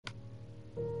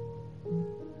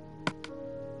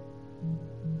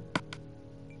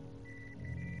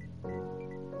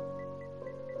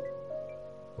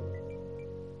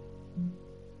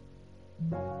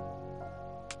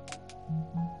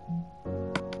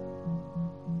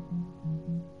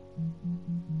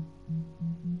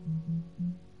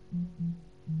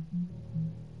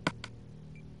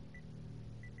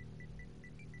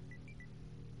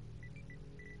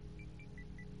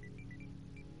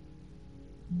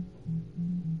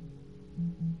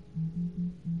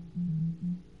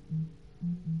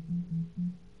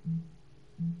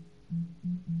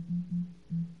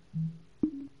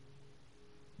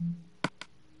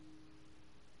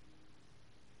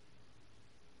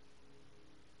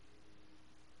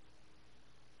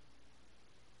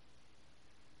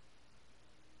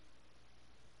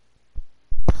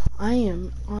I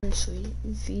am honestly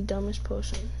the dumbest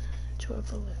person to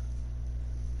ever live.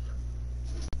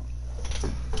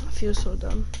 I feel so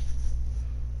dumb.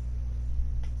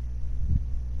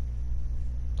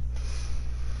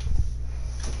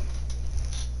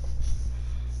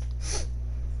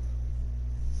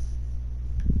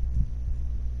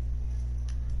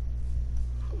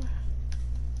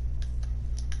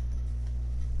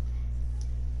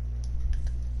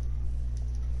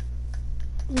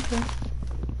 Okay.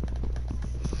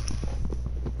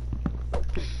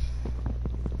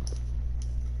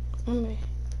 Let me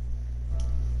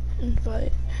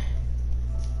invite.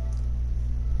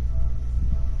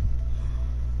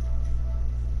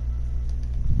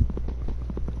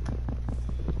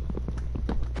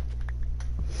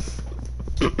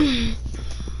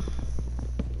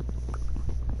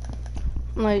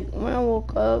 Like when I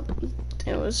woke up,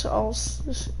 it was all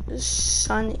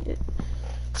sunny,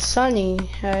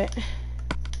 right?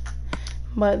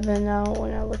 But then now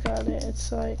when I look at it,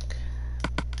 it's like,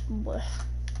 bleh.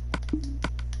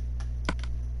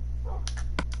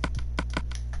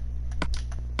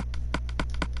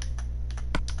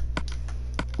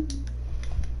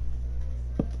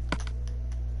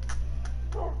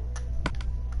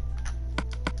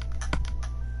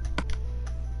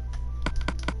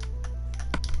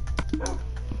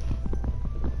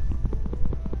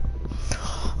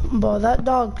 Bro, that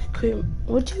dog creep.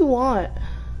 What do you want?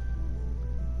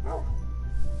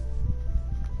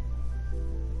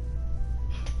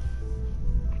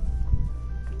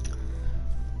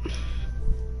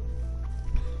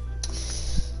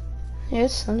 Yeah,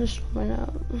 it's thunderstorming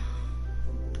out.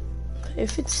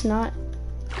 If it's not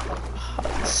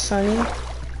sunny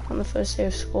on the first day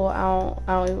of school, I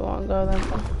don't even want to go then.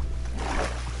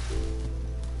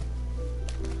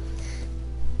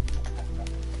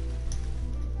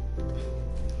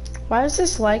 Why is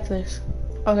this like this?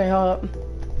 Okay, hold up.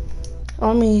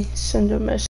 Let me send a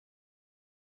message.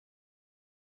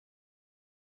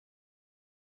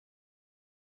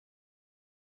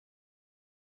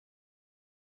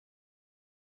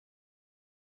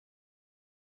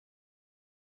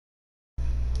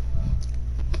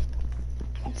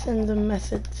 Send the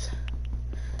methods.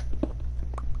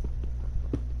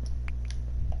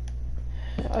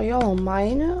 Are y'all a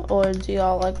miner or do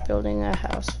y'all like building a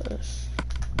house first?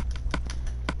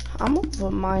 I'm more of a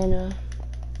miner.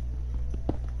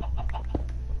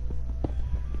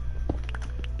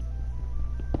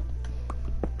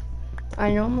 I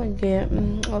normally get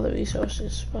all the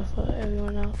resources before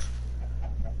everyone else.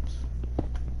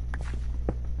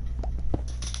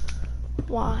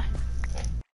 Why?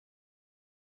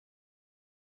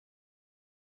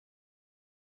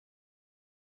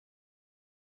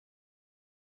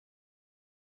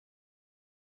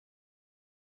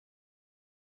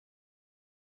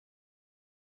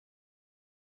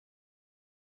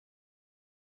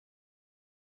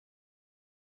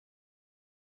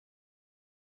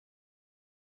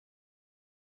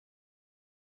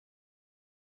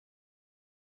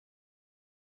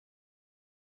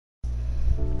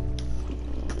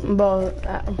 Bro,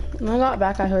 when I got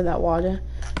back, I heard that water.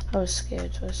 I was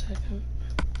scared for a second.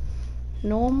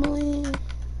 Normally,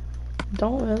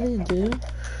 don't really do,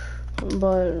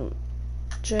 but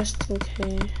just in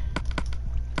case.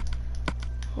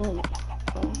 Oh my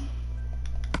god.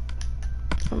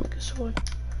 I'll make a sword.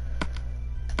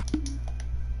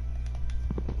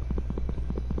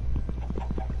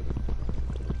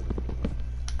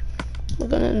 We're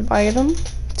gonna invite him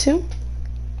too.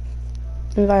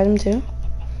 Invite him too.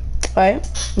 Right?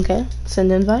 Okay.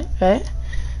 Send invite, right?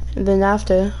 And then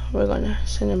after, we're gonna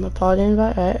send him a party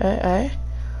invite, right?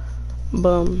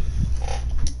 Boom.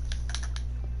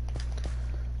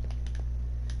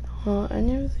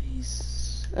 Any of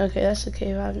these? Okay, that's the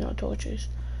cave. I have no torches.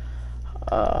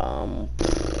 I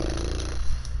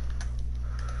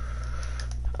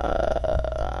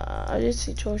did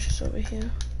see torches over here.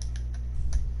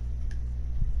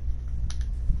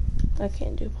 I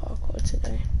can't do parkour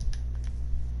today.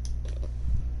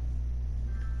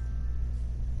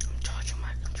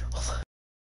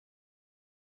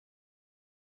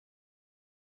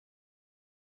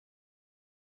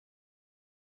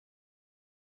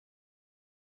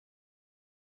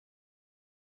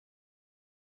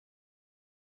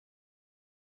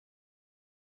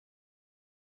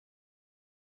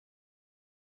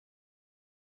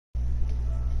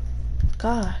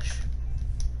 gosh.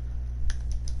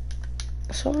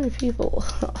 So many people.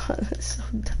 So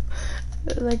dumb.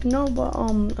 Like, no, but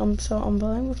I'm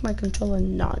playing with my controller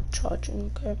not charging,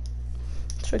 okay?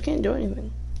 So I can't do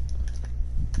anything.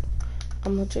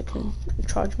 I'm legit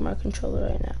charging my controller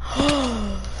right now.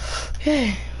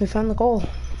 Yay, we found the goal.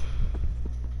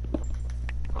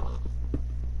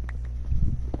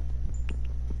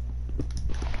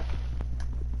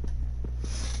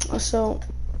 So,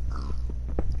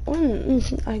 when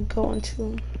I go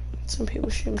into some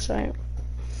people's streams, right,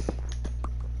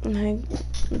 and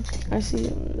I see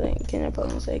like getting up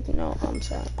and it's like, no, I'm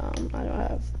sorry, I don't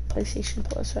have PlayStation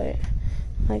Plus, right?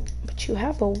 Like, but you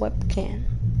have a webcam.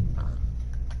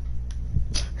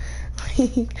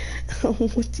 Like,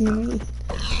 what do you mean?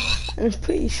 I'm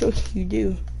pretty sure you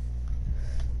do.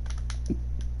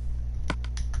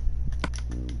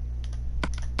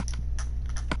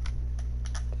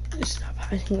 Just stop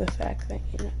hiding the fact that,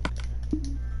 you know.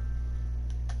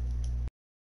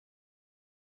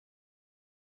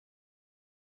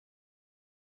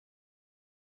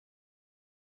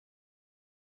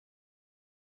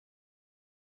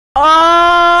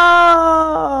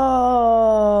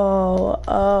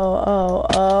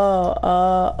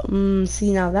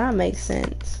 See, now that makes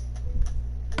sense.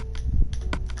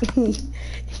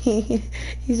 He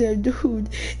said, dude,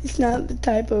 it's not the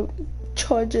type of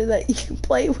charger that you can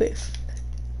play with.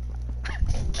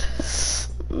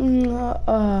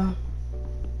 I'm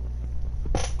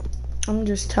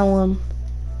just telling him.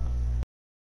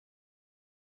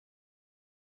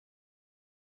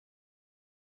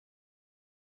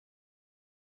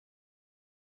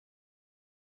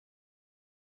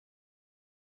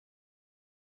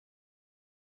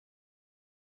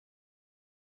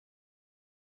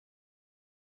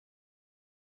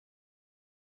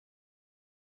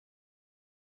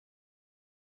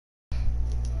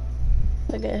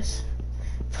 I guess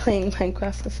playing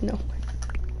Minecraft with no one.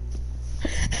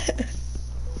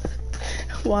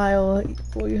 while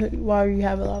you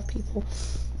have a lot of people.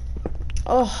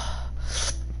 Oh,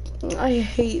 I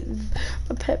hate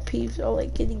my pet peeves are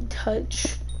like getting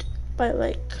touched by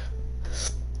like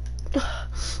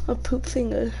a poop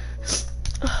finger.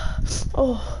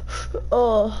 Oh,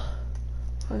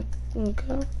 like,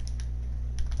 okay.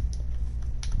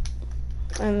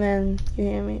 And then you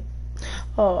hear me.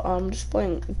 Oh, I'm just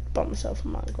playing by myself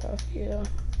in Minecraft, yeah.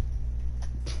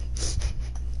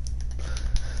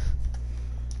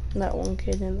 That one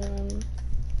kid and then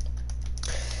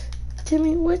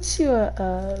Timmy, what's your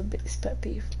biggest pet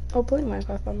peeve? Oh, playing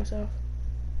Minecraft by myself.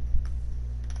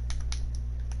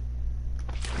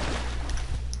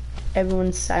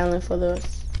 Everyone's silent for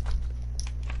this.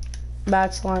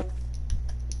 Bad slime.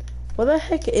 What the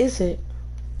heck is it?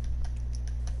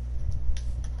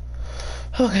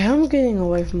 Okay, I'm getting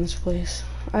away from this place.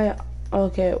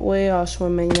 Okay, we are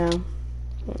swimming now.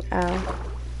 Ow.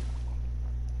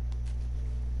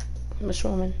 I'm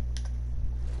swimming.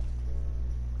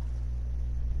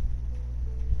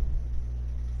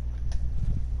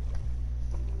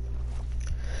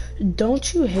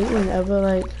 Don't you hate whenever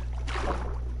like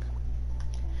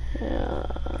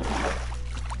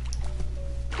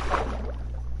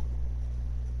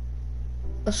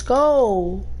let's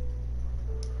go.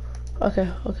 Okay.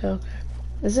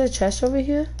 Is there a chest over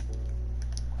here?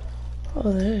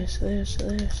 Oh, there is.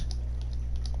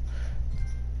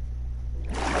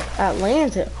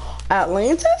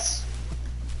 Atlantis?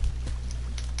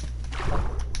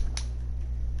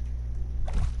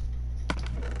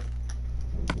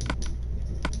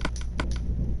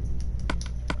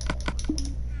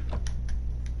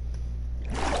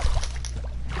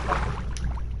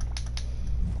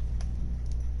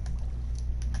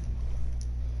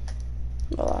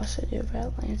 The lost city of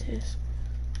Atlantis.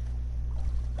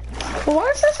 But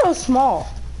why is it so small?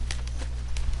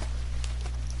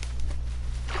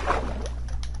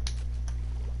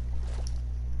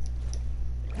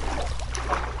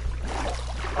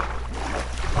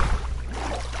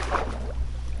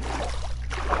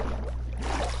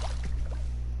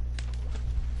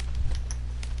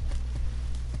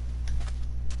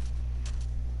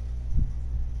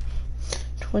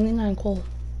 $29 coal.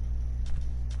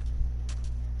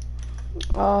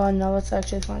 Oh, no, let's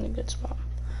actually find a good spot.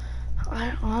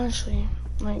 I honestly,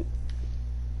 like...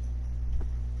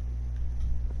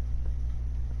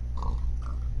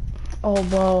 Oh,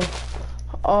 bro.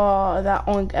 Oh, that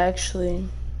one actually...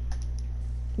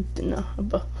 No,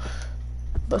 but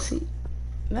see,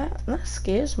 that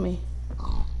scares me.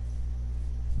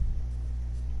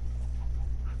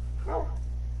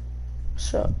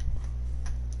 So...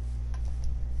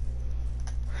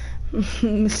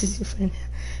 Mrs. Your friend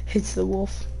hits the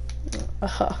wolf.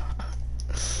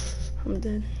 I'm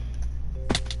dead.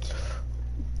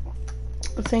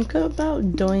 Think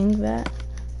about doing that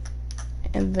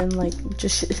and then like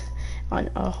just on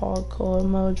a hardcore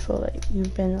mode for like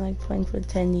you've been like playing for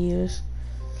 10 years.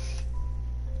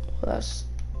 Well, that's,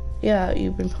 yeah,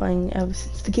 you've been playing ever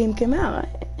since the game came out,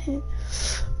 right?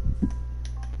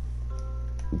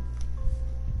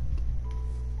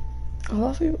 A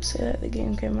lot of people say that the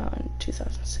game came out in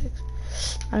 2006.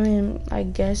 I mean, I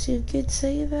guess you could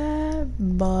say that,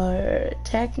 but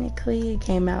technically it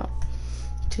came out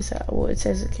 2000. Well, it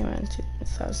says it came out in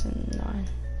 2009.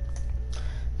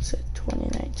 So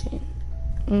 2019.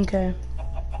 Okay.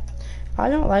 I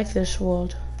don't like this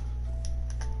world.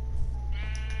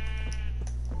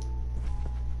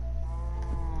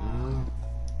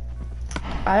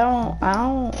 I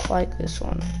don't like this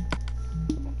one.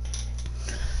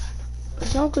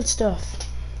 There's no good stuff.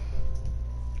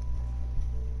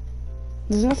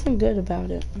 There's nothing good about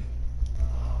it.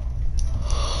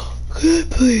 Good,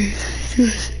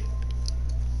 please.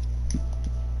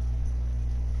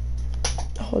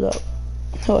 Hold up.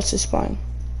 What's this spine?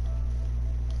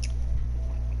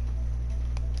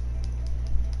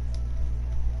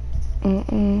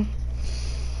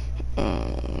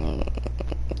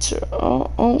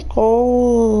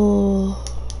 Oh.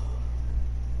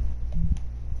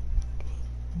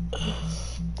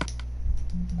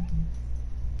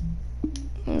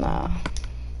 Nah.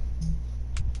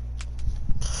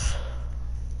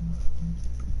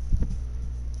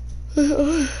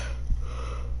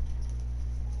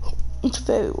 It's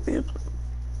very weird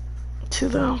to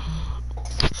them.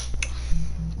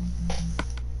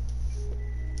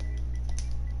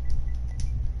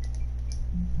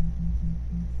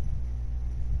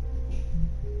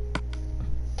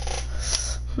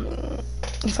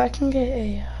 If I can get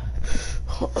a,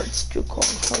 it's too cold.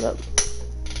 Hold up.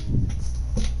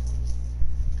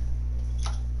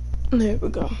 There we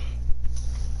go.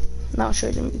 Now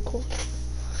show them be cool.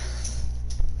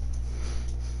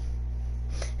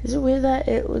 Is it weird that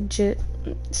it legit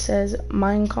says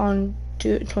Minecon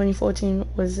 2014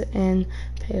 was in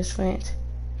Paris, France?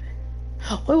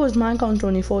 What was Minecon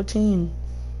 2014?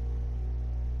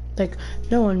 Like,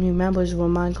 no one remembers what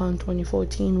Minecon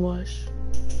 2014 was.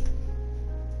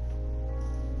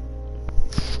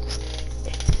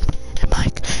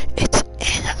 It's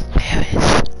in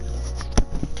Paris.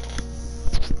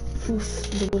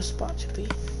 Oof, the worst spot to be.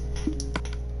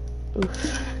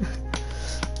 Oof.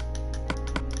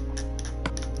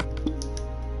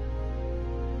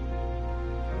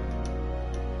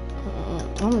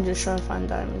 I'm gonna just try to find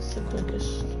diamonds the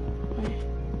quickest way.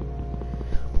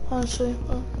 Honestly,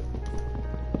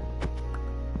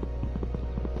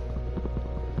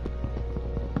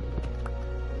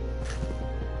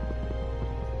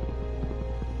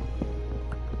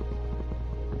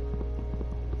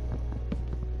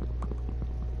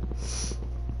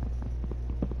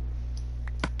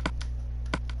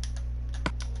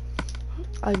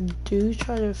 I do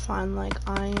try to find like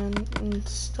iron and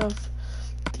stuff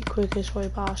the quickest way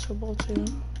possible too.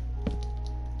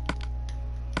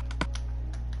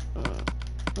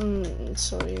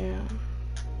 So yeah,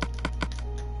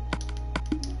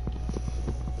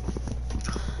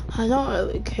 I don't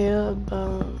really care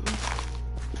about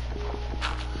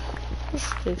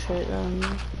sticks right down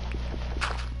there.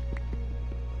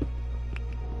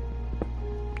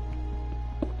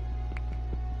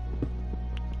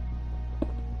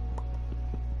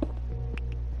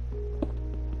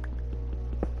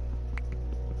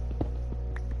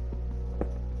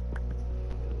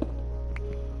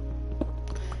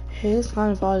 It's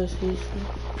kind of hard to see.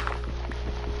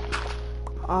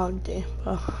 Oh damn,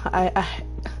 bro. I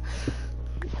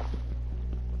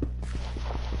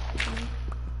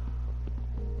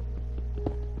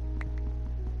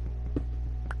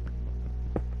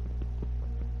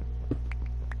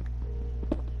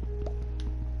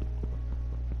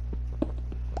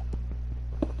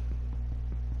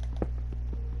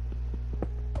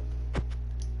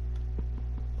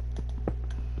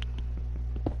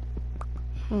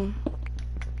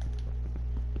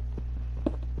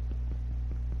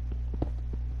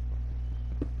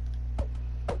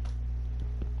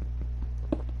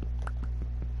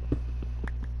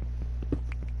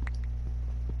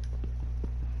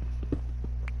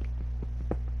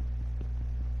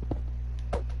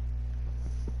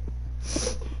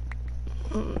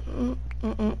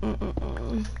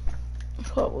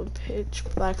What would pitch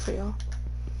black for y'all?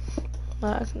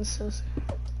 But I can still see.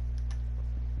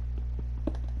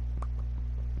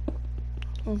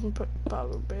 I can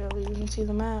probably barely even see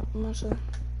the map. Much of.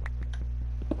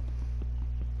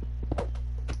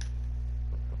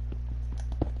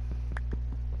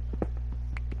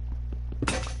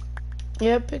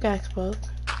 Yeah, pickaxe broke.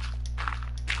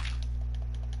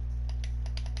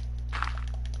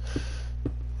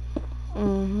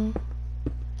 Mm-hmm.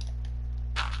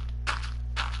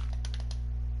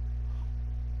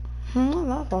 Not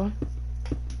that far.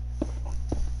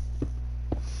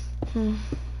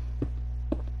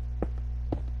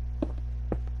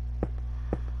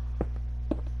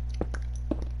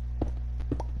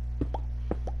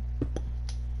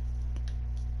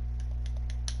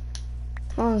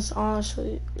 That's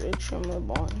honestly extremely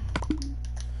boring.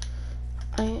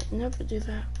 I never do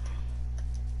that.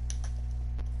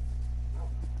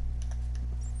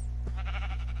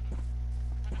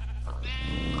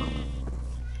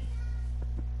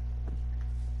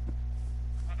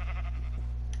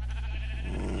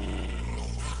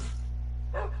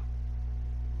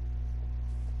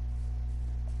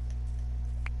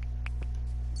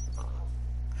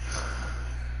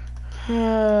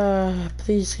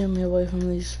 Please get me away from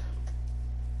these.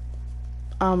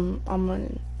 I'm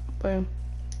running. Boom.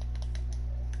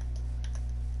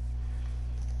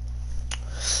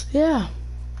 Yeah.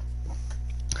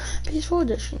 Peaceful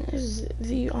Edition is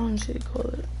the honestly call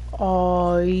it.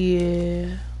 Oh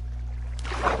yeah.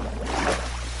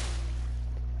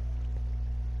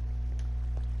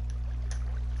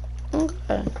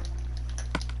 Okay.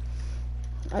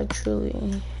 I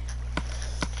truly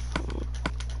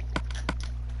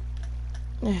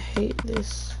I hate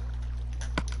this.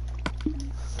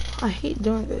 I hate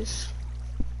doing this.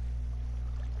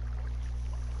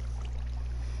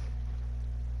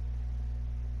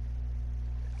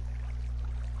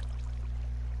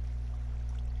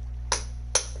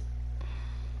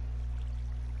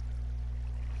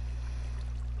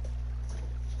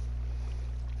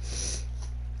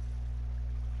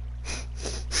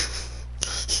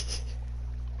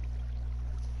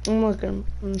 I'm looking.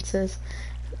 It says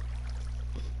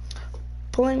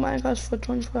playing Minecraft for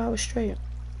 24 hours straight.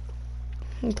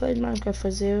 He played Minecraft for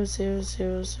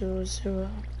 0.00000.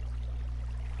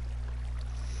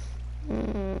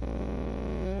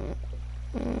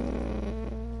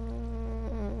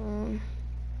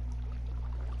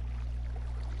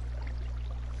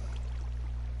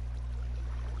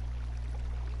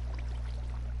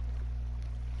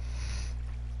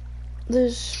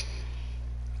 This.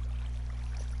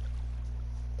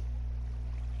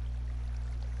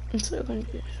 I'm so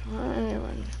confused.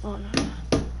 Anyway, oh no.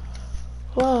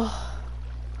 Whoa.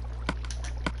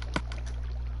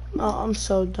 Oh, I'm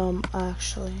so dumb,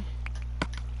 actually.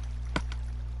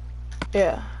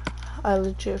 Yeah, I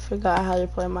legit forgot how to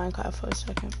play Minecraft for a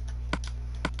second.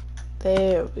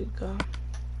 There we go.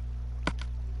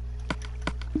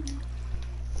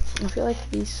 I feel like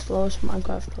the slowest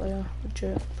Minecraft player,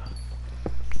 legit.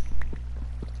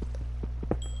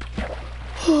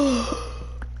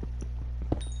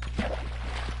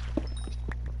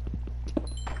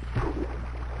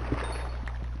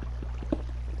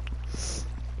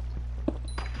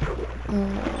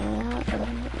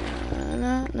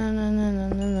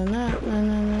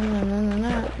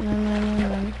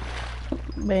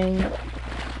 Bang.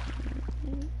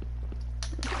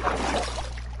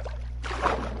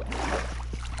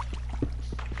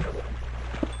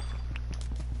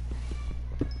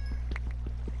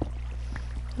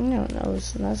 No,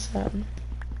 that's that.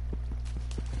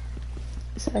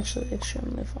 It's actually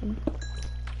extremely fun.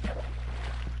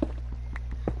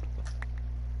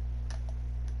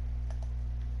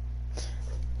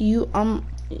 You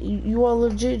are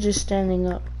legit just standing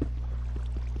up.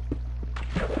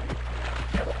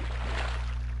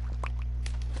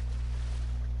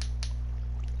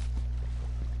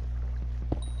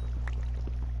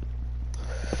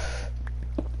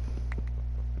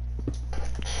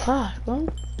 God, bro.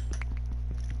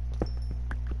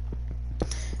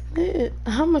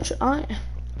 How much why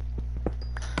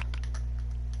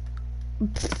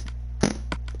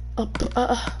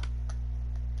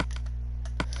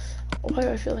do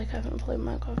I feel like I haven't played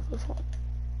Minecraft before?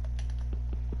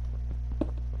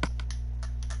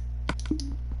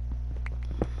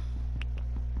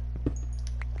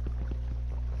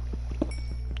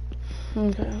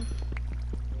 Okay.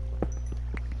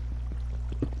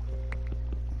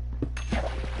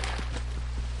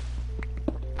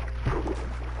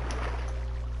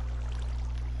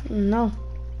 No.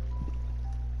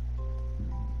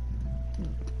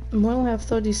 We only have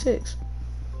 36.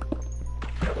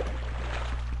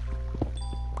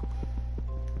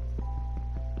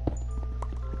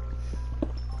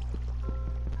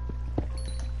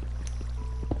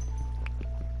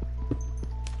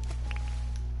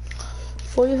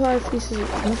 We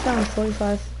found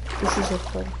 45 pieces of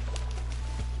coal.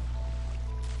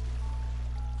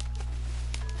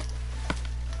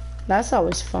 That's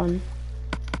always fun.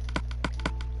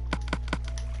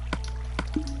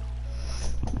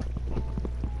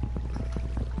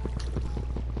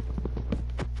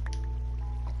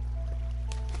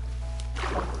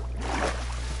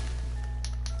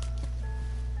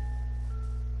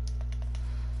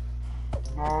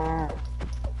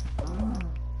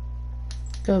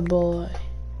 Good boy.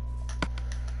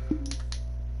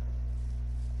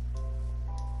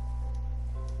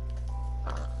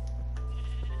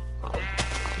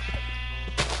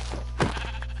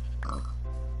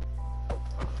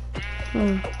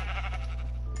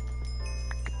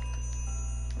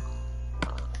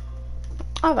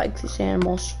 I like these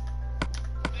animals,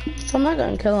 so I'm not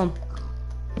gonna kill them.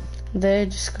 They're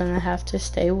just gonna have to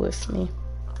stay with me.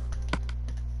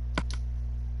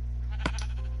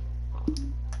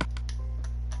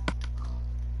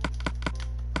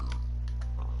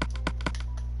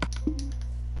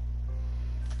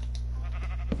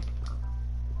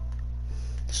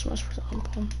 This must be on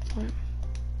point.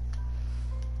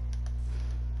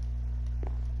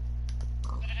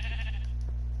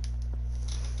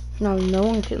 No, no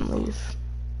one can leave.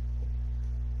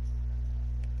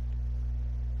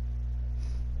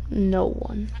 No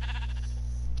one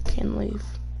can leave.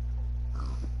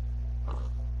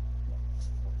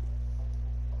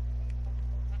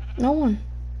 No one.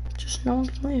 Just no one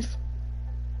can leave.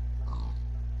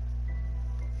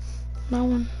 No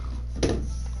one.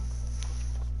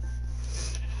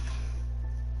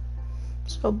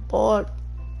 So bored.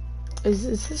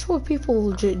 Is this what people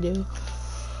legit do?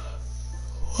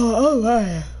 Oh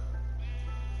man.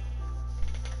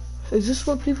 Is this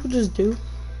what people just do?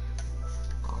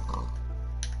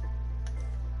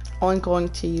 I'm going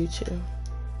to YouTube.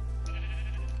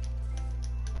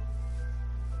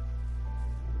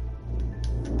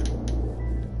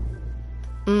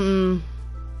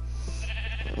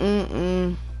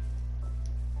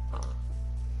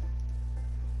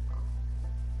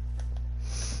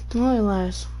 Only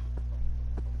lies.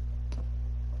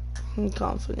 I'm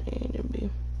confident you need to be.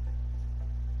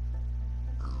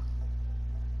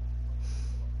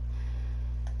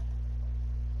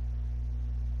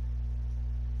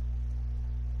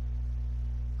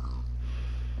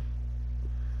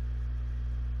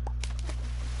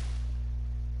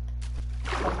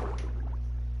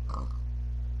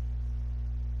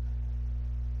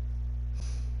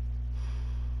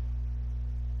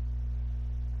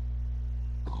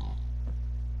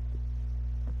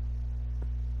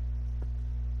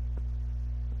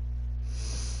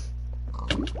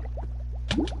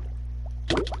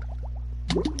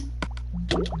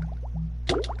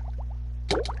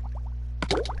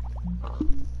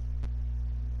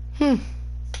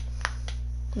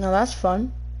 Now that's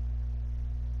fun.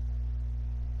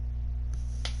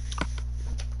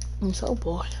 I'm so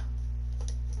bored.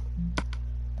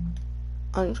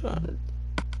 I'm just gonna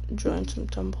join some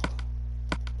temple.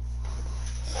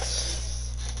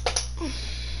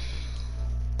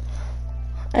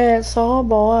 It's so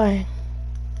boring.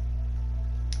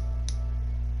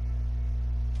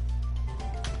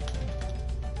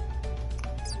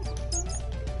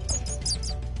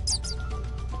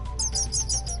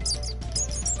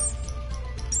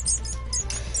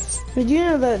 Did you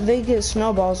know that they get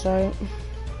snowballs, right?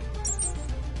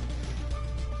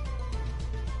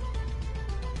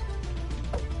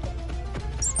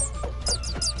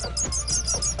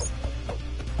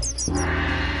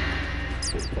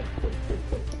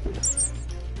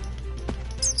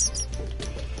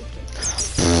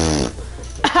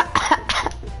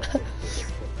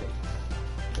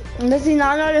 Does he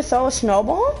not know how to throw a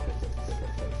snowball?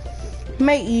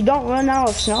 Mate, you don't run out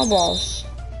of snowballs.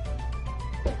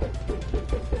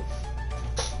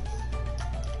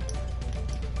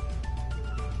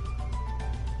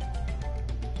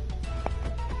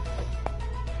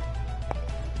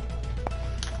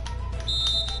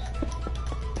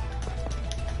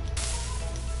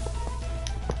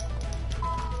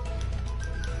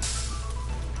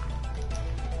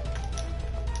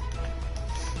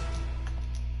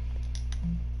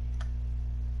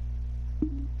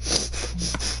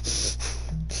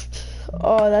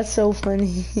 Oh, that's so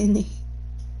funny.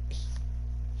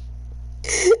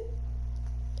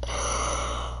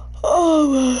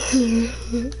 Oh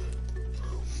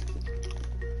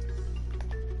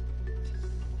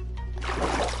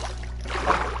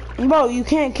my. Bro, you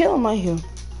can't kill him right here.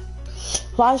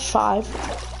 Last 5.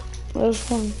 That was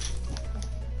fun.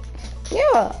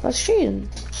 Yeah, that's cheating.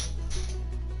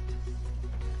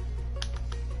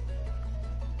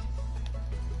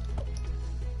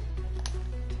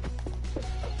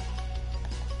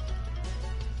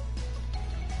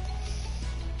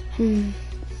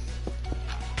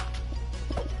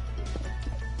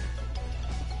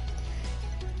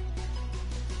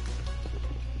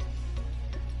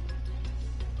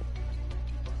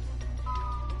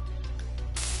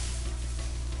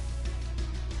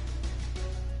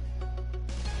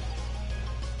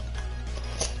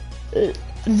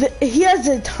 He has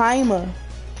a timer.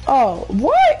 Oh,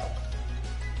 what?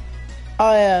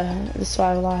 Oh yeah, it's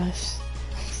 5 lives.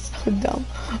 So dumb.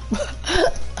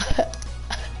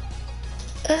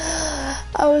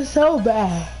 I was so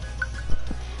bad.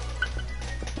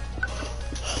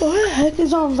 What the heck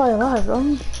is on 5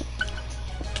 lives?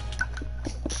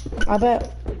 I bet.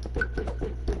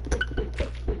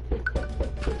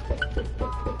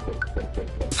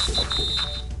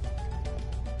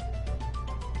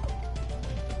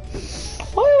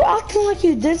 Why are you acting like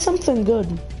you did something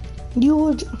good? You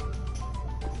would.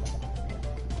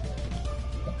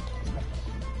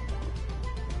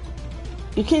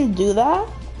 You can do that?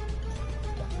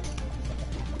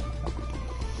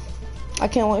 I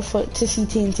can't wait to see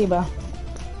TNT, bro.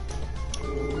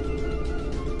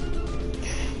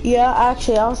 Yeah,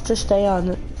 actually, I'll just stay on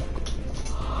it.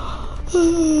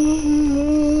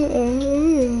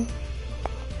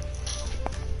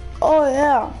 Oh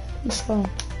yeah, let's go.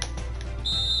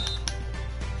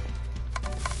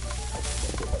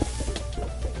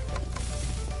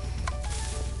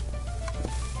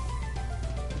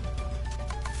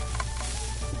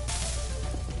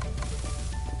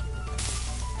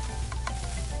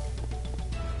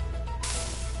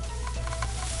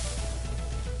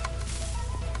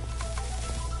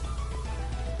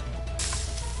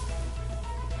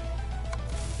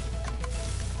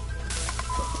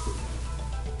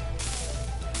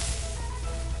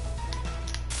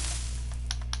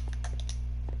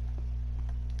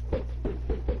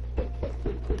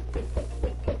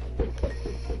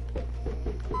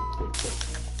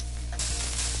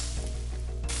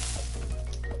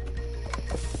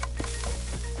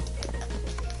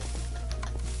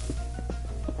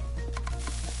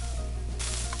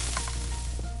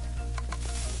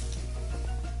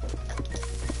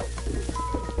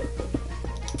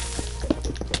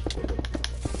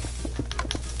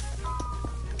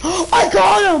 I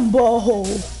got him, bro.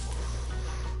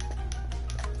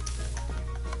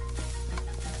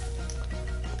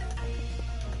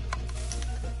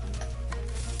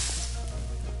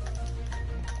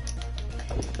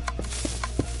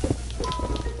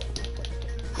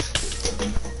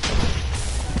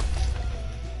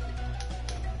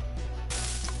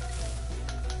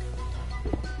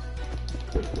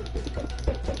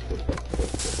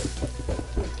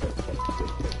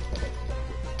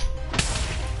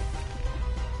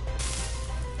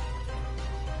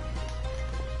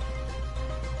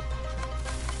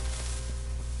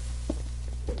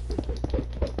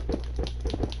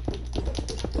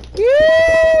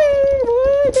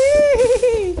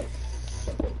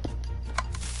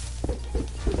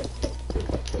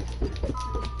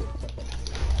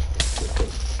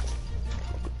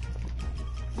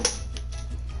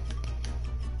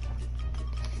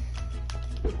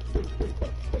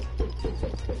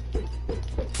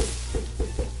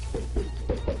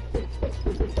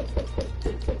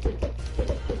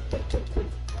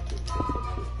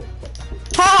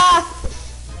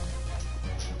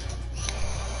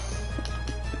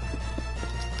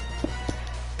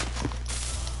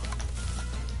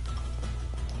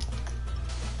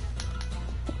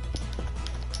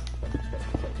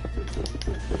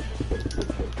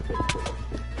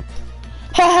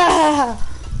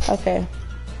 Okay,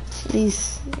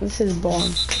 this is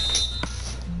boring.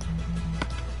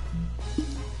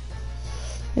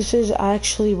 This is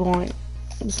actually boring.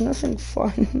 It's nothing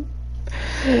fun.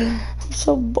 I'm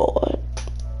so bored.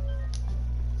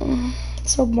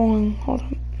 It's so boring. Hold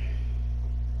on.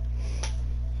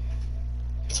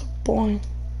 So boring.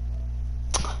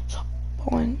 So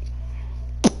boring.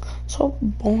 So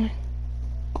boring.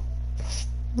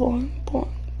 Boring,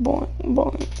 boring, boring,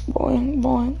 boring, boring,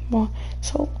 boring, boring.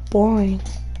 So boring.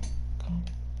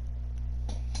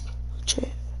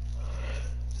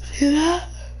 See that?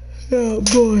 Yeah,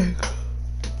 boring.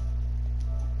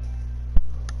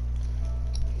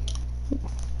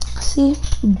 See?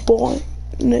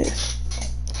 Boringness.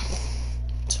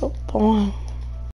 So boring.